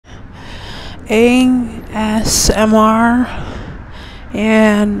ASMR,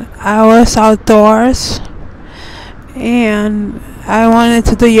 and I was outdoors and I wanted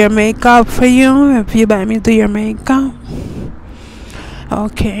to do your makeup for you if you let me do your makeup.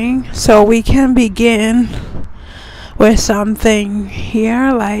 Okay, so we can begin with something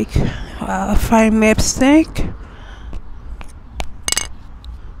here like fine lipstick.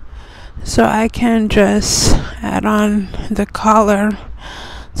 So I can just add on the color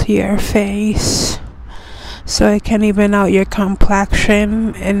to your face so it can even out your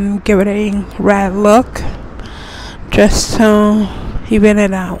complexion and give it a red look, just to even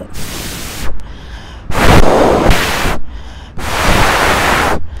it out.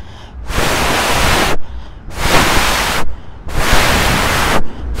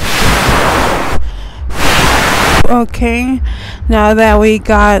 Okay, now that we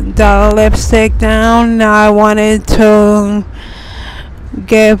got the lipstick down, now I wanted to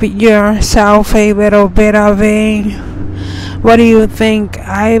give yourself a little bit of a, what do you think,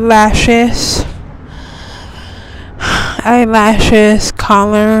 eyelashes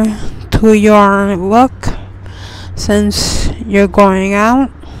color to your look since you're going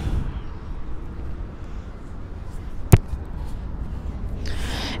out.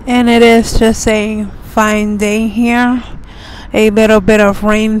 And it is just a fine day here. A little bit of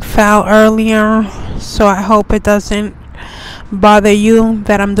rain fell earlier, so I hope it doesn't bother you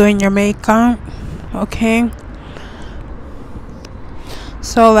that I'm doing your makeup. Okay,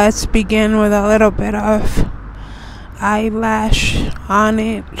 so let's begin with a little bit of eyelash on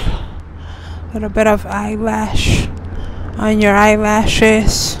it, a little bit of eyelash on your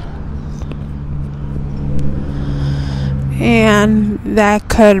eyelashes, and that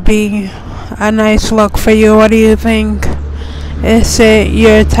could be a nice look for you. What do you think? Is it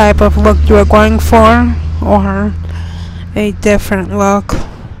your type of look you are going for, or a different look?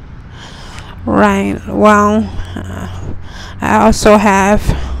 Right, well, I also have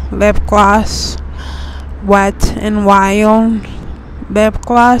lip gloss, Wet n Wild lip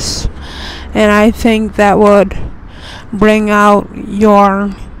gloss, and I think that would bring out your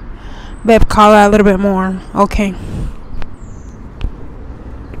lip color a little bit more. Okay.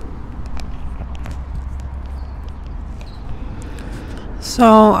 So,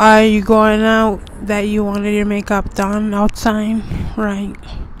 are you going out that you wanted your makeup done outside? Right.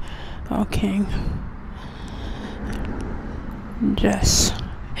 Okay. Just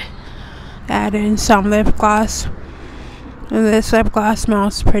add in some lip gloss. And this lip gloss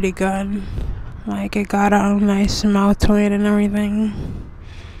smells pretty good. Like, it got a nice smell to it and everything.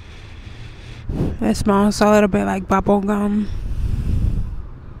 It smells a little bit like bubble gum.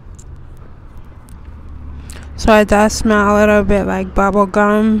 So it does smell a little bit like bubble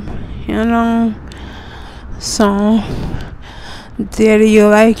gum, you know. So, did you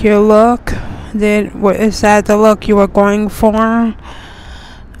like your look? Is that the look you were going for?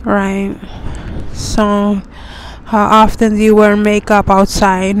 Right. So, how often do you wear makeup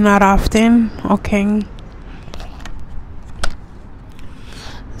outside? Not often. Okay.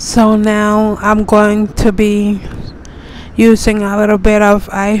 So now I'm going to be using a little bit of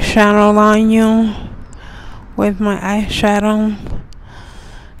eyeshadow on you with my eyeshadow,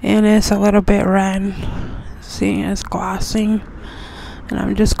 and it's a little bit red. See, it's glossy, and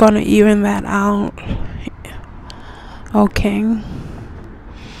I'm just going to even that out. Okay,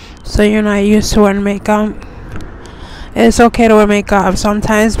 so you're not used to wearing makeup. It's okay to wear makeup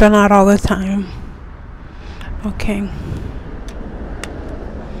sometimes, but not all the time. Okay,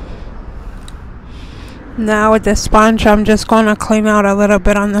 now with the sponge I'm just going to clean out a little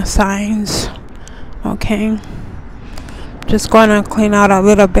bit on the sides. Okay, just going to clean out a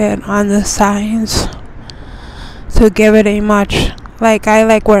little bit on the sides to give it a much, like, I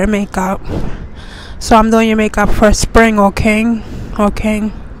like wearing makeup, so I'm doing your makeup for spring. Okay,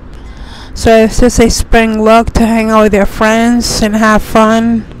 okay, so it's just a spring look to hang out with your friends and have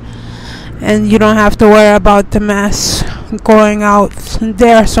fun, and you don't have to worry about the mess going out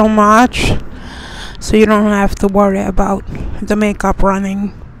there so much, so you don't have to worry about the makeup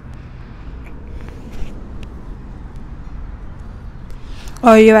running.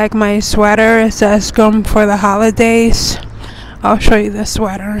 Oh, you like my sweater? It says come for the holidays. I'll show you the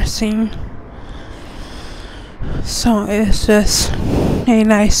sweater. See? So it's just a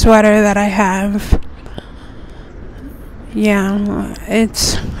nice sweater that I have. Yeah,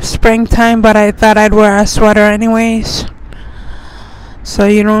 it's springtime, but I thought I'd wear a sweater anyways, so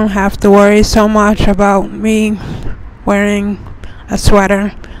you don't have to worry so much about me wearing a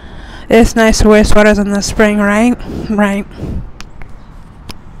sweater. It's nice to wear sweaters in the spring, right? Right.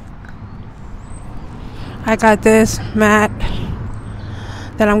 I got this mat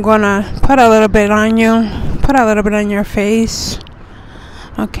Then I'm gonna put a little bit on you, put a little bit on your face,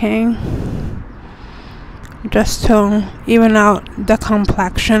 okay, just to even out the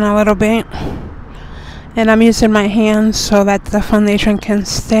complexion a little bit. And I'm using my hands so that the foundation can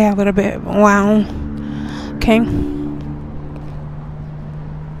stay a little bit wow, okay.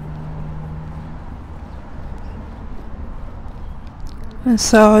 And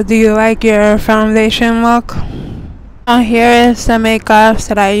so, do you like your foundation look? Here is the makeups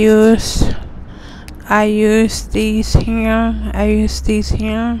that I used. I used these here.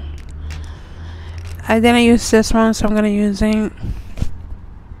 I didn't use this one, so I'm gonna use it.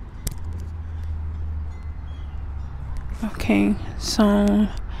 Okay, so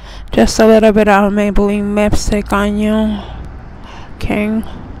just a little bit of Maybelline lipstick on you. Okay,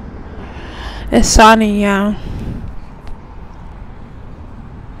 it's sunny, yeah.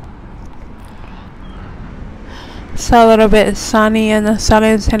 It's a little bit sunny and the sun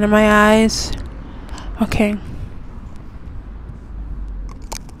is hitting my eyes. Okay.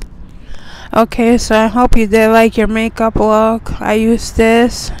 Okay, so I hope you did like your makeup look. I used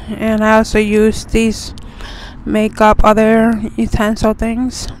this, and I also used these makeup other utensil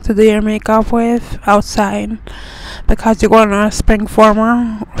things to do your makeup with outside, because you're going to a spring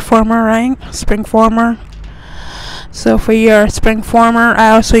former, right? Spring former. So for your spring former, I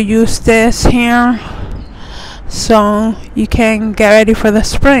also used this here, so you can get ready for the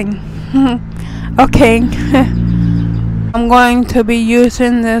spring. Okay. I'm going to be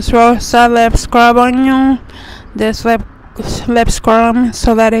using this Rosa lip scrub on you, this lip scrub,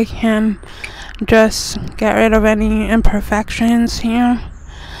 so that it can just get rid of any imperfections here.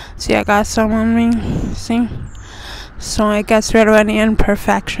 See, I got some on me, see? So it gets rid of any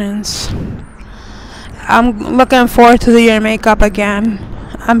imperfections. I'm looking forward to do your makeup again.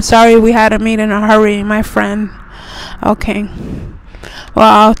 I'm sorry we had to meet in a hurry, my friend. Okay. Well,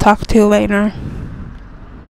 I'll talk to you later.